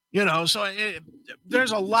 So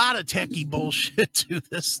there's a lot of techie bullshit to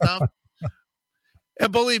this stuff.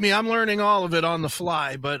 And believe me, I'm learning all of it on the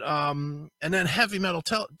fly. But and then heavy metal,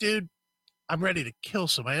 dude, I'm ready to kill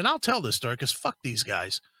somebody. And I'll tell this story because fuck these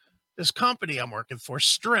guys. This company I'm working for,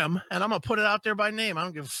 Strim, and I'm going to put it out there by name. I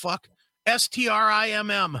don't give a fuck.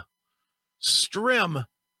 STRIMM. Strim.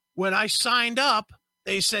 When I signed up,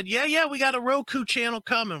 they said, yeah, we got a Roku channel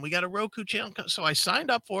coming. So I signed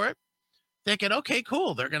up for it, thinking, okay,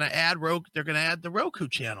 cool. They're going to add the Roku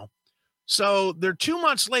channel. So they're 2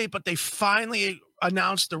 months late, but they finally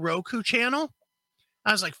announced the Roku channel.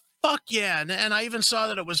 I was like, fuck yeah. And I even saw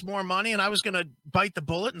that it was more money, and I was going to bite the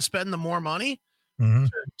bullet and spend the more money Mm-hmm.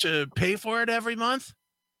 to pay for it every month.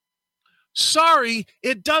 Sorry,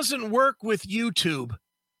 it doesn't work with YouTube.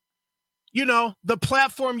 You know, the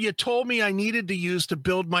platform you told me I needed to use to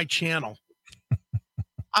build my channel.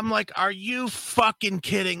 I'm like, are you fucking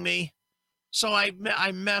kidding me? So I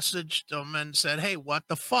messaged them and said, hey, what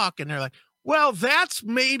the fuck? And they're like, well, that's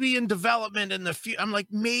maybe in development in the future. I'm like,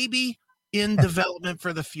 maybe in development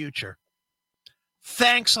for the future.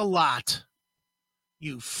 Thanks a lot,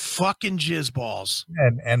 you fucking jizzballs.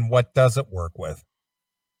 And what does it work with?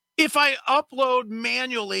 If I upload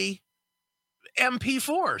manually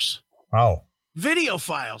MP4s, Oh, video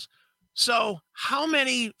files. So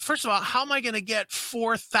first of all, how am I going to get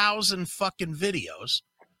 4,000 fucking videos?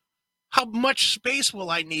 How much space will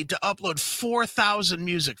I need to upload 4,000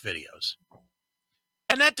 music videos?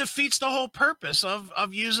 And that defeats the whole purpose of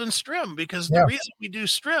using Strim, because the reason we do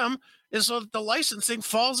Strim is so that the licensing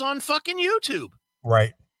falls on fucking YouTube.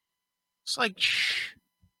 right. It's like,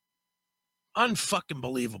 unfucking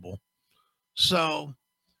believable. So,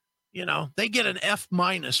 you know, they get an F-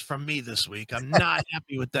 from me this week. I'm not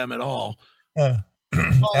happy with them at all.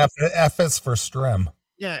 F is for Strim.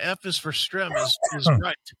 Yeah, F is for Strim is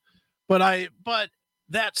right. But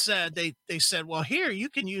that said, they said, well, here you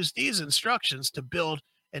can use these instructions to build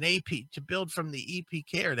an AP, to build from the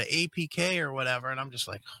EPK or the APK or whatever. And I'm just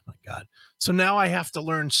like, oh my God. So now I have to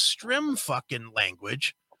learn Strim fucking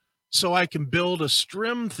language so I can build a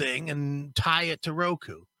Strim thing and tie it to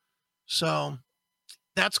Roku. So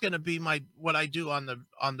that's going to be what I do on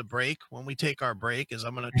the break. When we take our break, is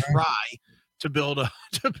I'm going to try to build a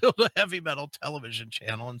heavy metal television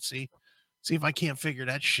channel and see if I can't figure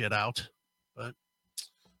that shit out. But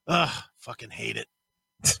fucking hate it.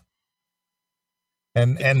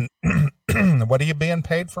 And what are you being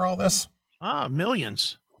paid for all this?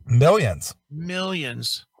 Millions. Millions.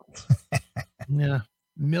 Yeah.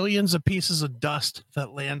 Millions of pieces of dust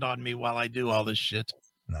that land on me while I do all this shit.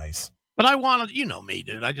 Nice. But I want to, you know me,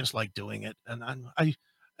 dude. I just like doing it. And I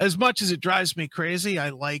as much as it drives me crazy, I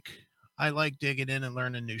like digging in and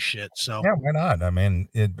learning new shit. So yeah, why not? I mean,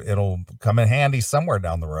 it'll come in handy somewhere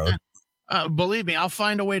down the road. Believe me, I'll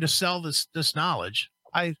find a way to sell this knowledge.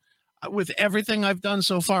 With everything I've done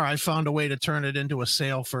so far, I found a way to turn it into a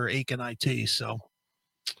sale for Aiken IT. So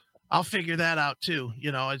I'll figure that out too.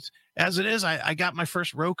 You know, as it is, I got my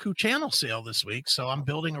first Roku channel sale this week. So I'm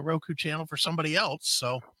building a Roku channel for somebody else.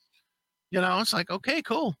 So, you know, it's like, okay,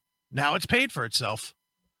 cool. Now it's paid for itself.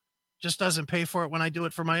 Just doesn't pay for it when I do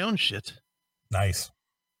it for my own shit. Nice.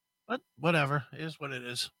 But whatever, it is what it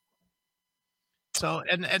is. So,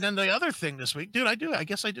 and then the other thing this week, dude, I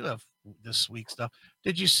guess I do have this week stuff.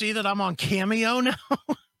 Did you see that I'm on Cameo now?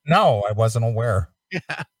 No, I wasn't aware.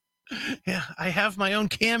 Yeah. Yeah. I have my own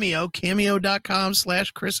Cameo,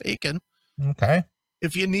 cameo.com/Chris Aiken. Okay.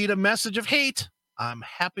 If you need a message of hate, I'm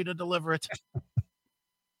happy to deliver it.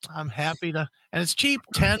 I'm happy to, and it's cheap,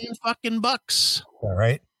 10 fucking bucks. All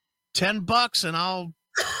right. $10, and I'll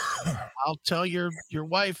tell your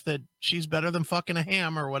wife that she's better than fucking a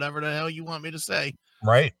ham or whatever the hell you want me to say.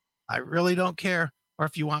 Right. I really don't care. Or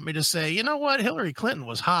if you want me to say, you know what, Hillary Clinton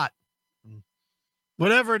was hot.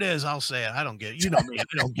 Whatever it is, I'll say it. I don't give, you know me.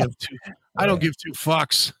 I don't give two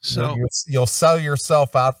fucks. So you'll sell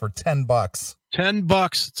yourself out for $10. $10.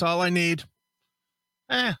 That's all I need.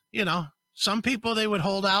 You know, some people, they would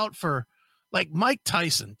hold out for, like Mike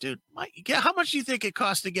Tyson, dude. How much do you think it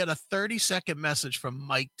costs to get a 30-second message from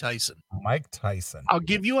Mike Tyson? Mike Tyson. I'll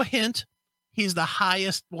give you a hint. He's the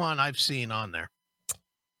highest one I've seen on there.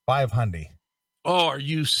 500. Oh, are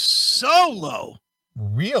you so low?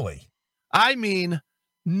 Really? I mean,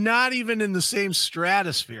 not even in the same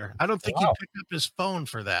stratosphere. I don't think he picked up his phone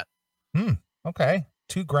for that. Okay.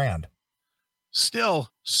 $2,000. Still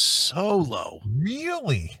so low.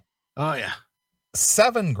 Really? Oh yeah.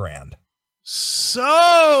 $7,000.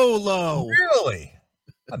 So low. Really?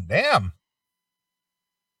 Oh, damn.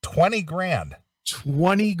 $20,000.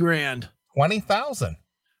 $20,000. 20,000.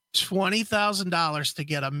 $20,000 to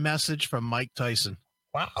get a message from Mike Tyson.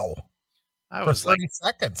 Wow. I For was 30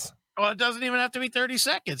 seconds. Well, it doesn't even have to be 30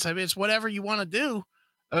 seconds. I mean, it's whatever you want to do.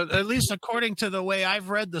 At least according to the way I've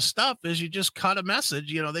read the stuff, is you just cut a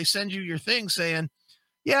message. You know, they send you your thing saying,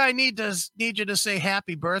 yeah, I need you to say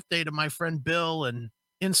happy birthday to my friend Bill and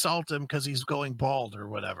insult him because he's going bald or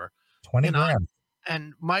whatever. $20,000.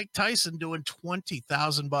 And Mike Tyson doing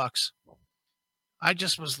 $20,000.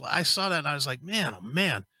 I saw that and I was like, man, oh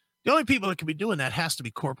man. The only people that can be doing that has to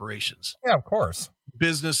be corporations. Yeah, of course.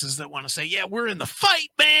 Businesses that want to say, yeah, we're in the fight,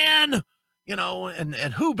 man. You know, and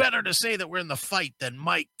who better to say that we're in the fight than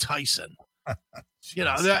Mike Tyson? You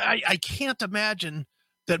know, Jeez. I can't imagine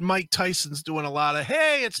that Mike Tyson's doing a lot of,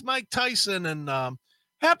 hey, it's Mike Tyson and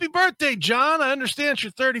happy birthday, John. I understand it's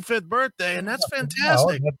your 35th birthday, and that's No,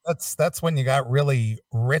 fantastic. that's when you got really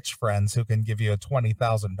rich friends who can give you a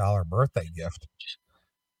 $20,000 birthday gift.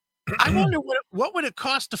 I wonder what would it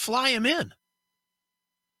cost to fly him in?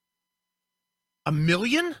 $1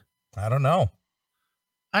 million? I don't know.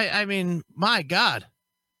 I mean, my God.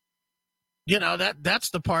 You know,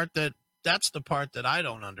 that's the part that I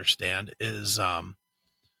don't understand is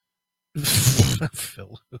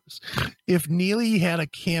Phil Lewis. If Neely had a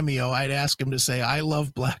cameo, I'd ask him to say, I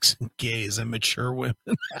love blacks and gays and mature women.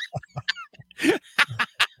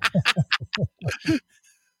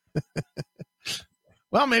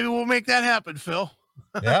 Well, maybe we'll make that happen, Phil.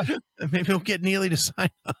 Yeah. Maybe we'll get Neely to sign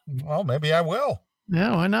up. Well, maybe I will.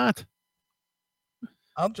 Yeah, why not?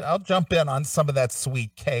 I'll jump in on some of that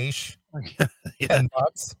sweet cash. Yeah.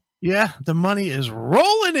 $10. Yeah, the money is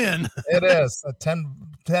rolling in. It is a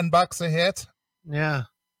 $10 a hit. Yeah.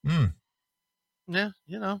 Mm. Yeah,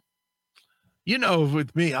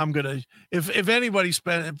 with me, I'm gonna if anybody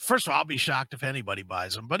first of all, I'll be shocked if anybody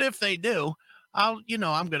buys them. But if they do, I'm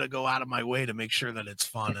gonna go out of my way to make sure that it's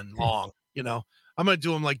fun and long. I'm gonna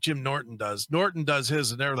do them like Jim Norton does. Norton does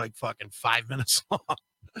his, and they're like fucking 5 minutes long.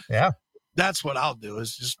 Yeah. That's what I'll do.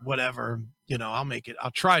 Is just whatever.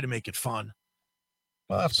 I'll try to make it fun.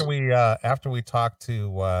 Well, after we talk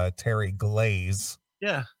to Terry Glaze,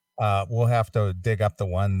 Yeah. we'll have to dig up the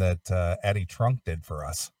one that Eddie Trunk did for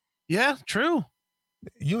us. Yeah, true.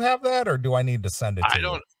 You have that, or do I need to send it to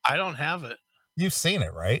you? I don't have it. You've seen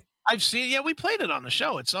it, right? I've seen. Yeah, we played it on the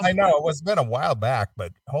show at some I point. know it was been a while back,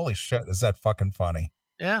 but holy shit, is that fucking funny?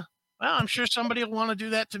 Yeah. Well, I'm sure somebody will want to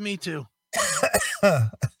do that to me too.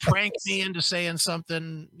 Prank me into saying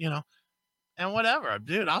something, and whatever,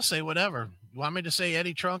 dude. I'll say whatever. You want me to say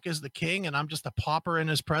Eddie Trunk is the king and I'm just a pauper in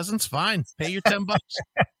his presence? Fine. Pay your $10.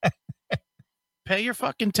 Pay your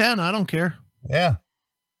fucking 10. I don't care. Yeah.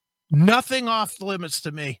 Nothing off limits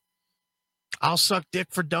to me. I'll suck dick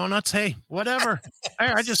for donuts. Hey, whatever.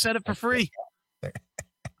 I just said it for free.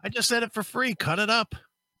 Cut it up.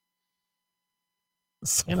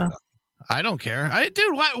 So, I don't care.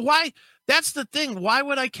 Dude, why? That's the thing. Why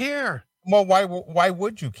would I care? well, why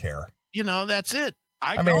would you care? That's it.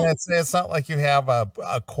 I mean, it's not like you have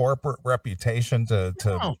a corporate reputation to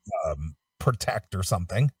No. Protect or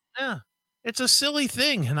something. Yeah. It's a silly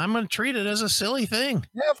thing, and I'm going to treat it as a silly thing.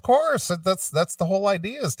 Yeah, of course. That's the whole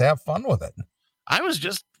idea, is to have fun with it. I was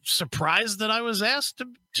just surprised that I was asked to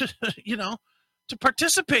to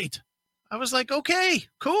participate. I was like, okay,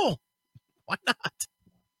 cool. Why not?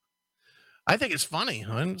 I think it's funny.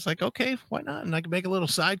 And it's like, okay, why not? And I can make a little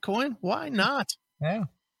side coin. Why not? Yeah.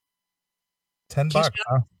 $10,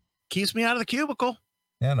 huh? Keeps me out of the cubicle.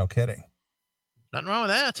 Yeah, no kidding. Nothing wrong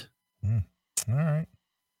with that. All right.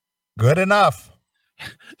 Good enough.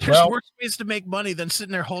 There's worse ways to make money than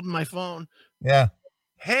sitting there holding my phone. Yeah.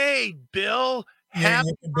 Hey, Bill. Yeah,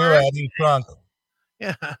 you can do Eddie Trunk.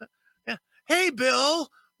 Yeah. Yeah. Hey, Bill.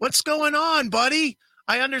 What's going on, buddy?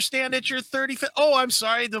 I understand it's your 35th. Oh, I'm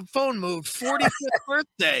sorry. The phone moved. 45th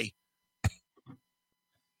birthday.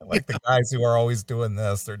 Like the guys who are always doing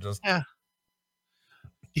this. They're just. Yeah,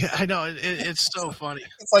 I know. It's so funny.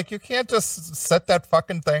 It's like you can't just set that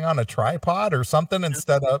fucking thing on a tripod or something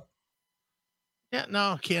instead of. Yeah,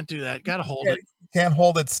 no, can't do that. Got to hold it. You can't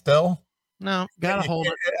hold it still. No, got to hold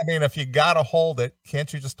it. I mean, if you got to hold it,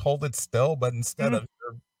 can't you just hold it still? But instead of.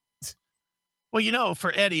 Well,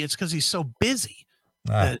 for Eddie, it's because he's so busy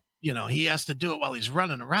that, he has to do it while he's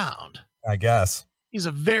running around. I guess. He's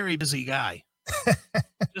a very busy guy.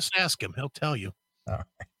 Just ask him. He'll tell you. All right.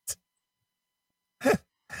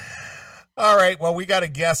 All right. Well, we got a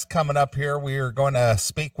guest coming up here. We are going to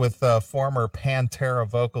speak with former Pantera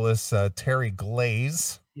vocalist Terry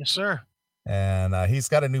Glaze. Yes, sir. And he's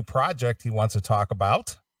got a new project he wants to talk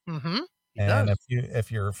about. Mm-hmm. And if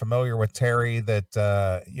you're familiar with Terry,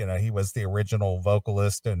 that he was the original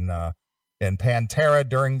vocalist in Pantera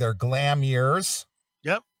during their glam years.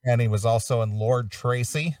 Yep. And he was also in Lord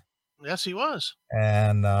Tracy. Yes, he was.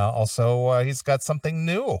 And also he's got something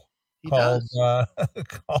new. Called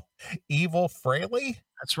Evil Fraley.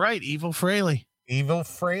 That's right, Evil Fraley. Evil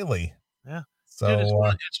Fraley. Yeah. So dude,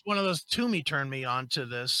 it's one of those. Toomey turned me on to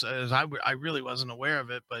this, as I really wasn't aware of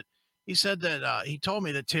it, but he said that he told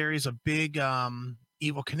me that Terry's a big Evel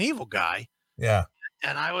Knievel guy. Yeah.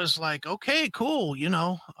 And I was like, okay, cool.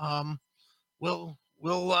 We'll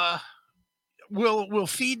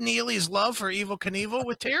feed Neely's love for Evel Knievel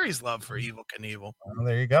with Terry's love for Evel Knievel. Well,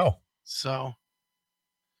 there you go. So.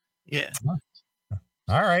 Yeah.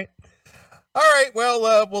 All right. All right,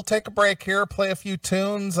 well, we'll take a break here, play a few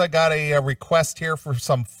tunes. I got a request here for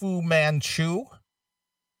some Fu Manchu.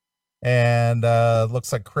 And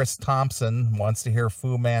looks like Chris Thompson wants to hear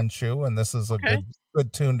Fu Manchu, and this is a Okay.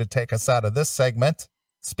 good tune to take us out of this segment.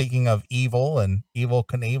 Speaking of evil and Evel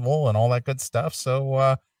Knievel and all that good stuff.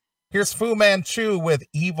 So here's Fu Manchu with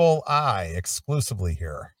Evil Eye exclusively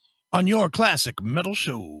here on your classic metal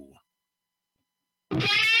show.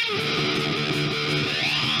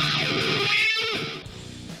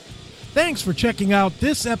 Thanks for checking out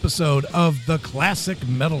this episode of The Classic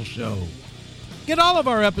Metal Show. Get all of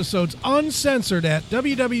our episodes uncensored at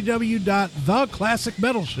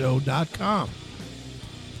www.theclassicmetalshow.com.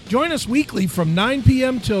 Join us weekly from 9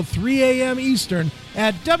 p.m. till 3 a.m. Eastern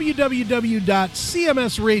at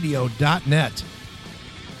www.cmsradio.net.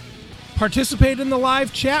 Participate in the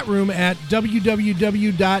live chat room at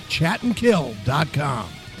www.chatandkill.com.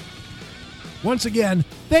 Once again,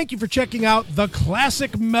 thank you for checking out The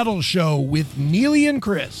Classic Metal Show with Neely and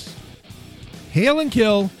Chris. Hail and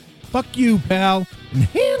kill, fuck you, pal, and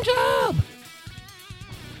hand job!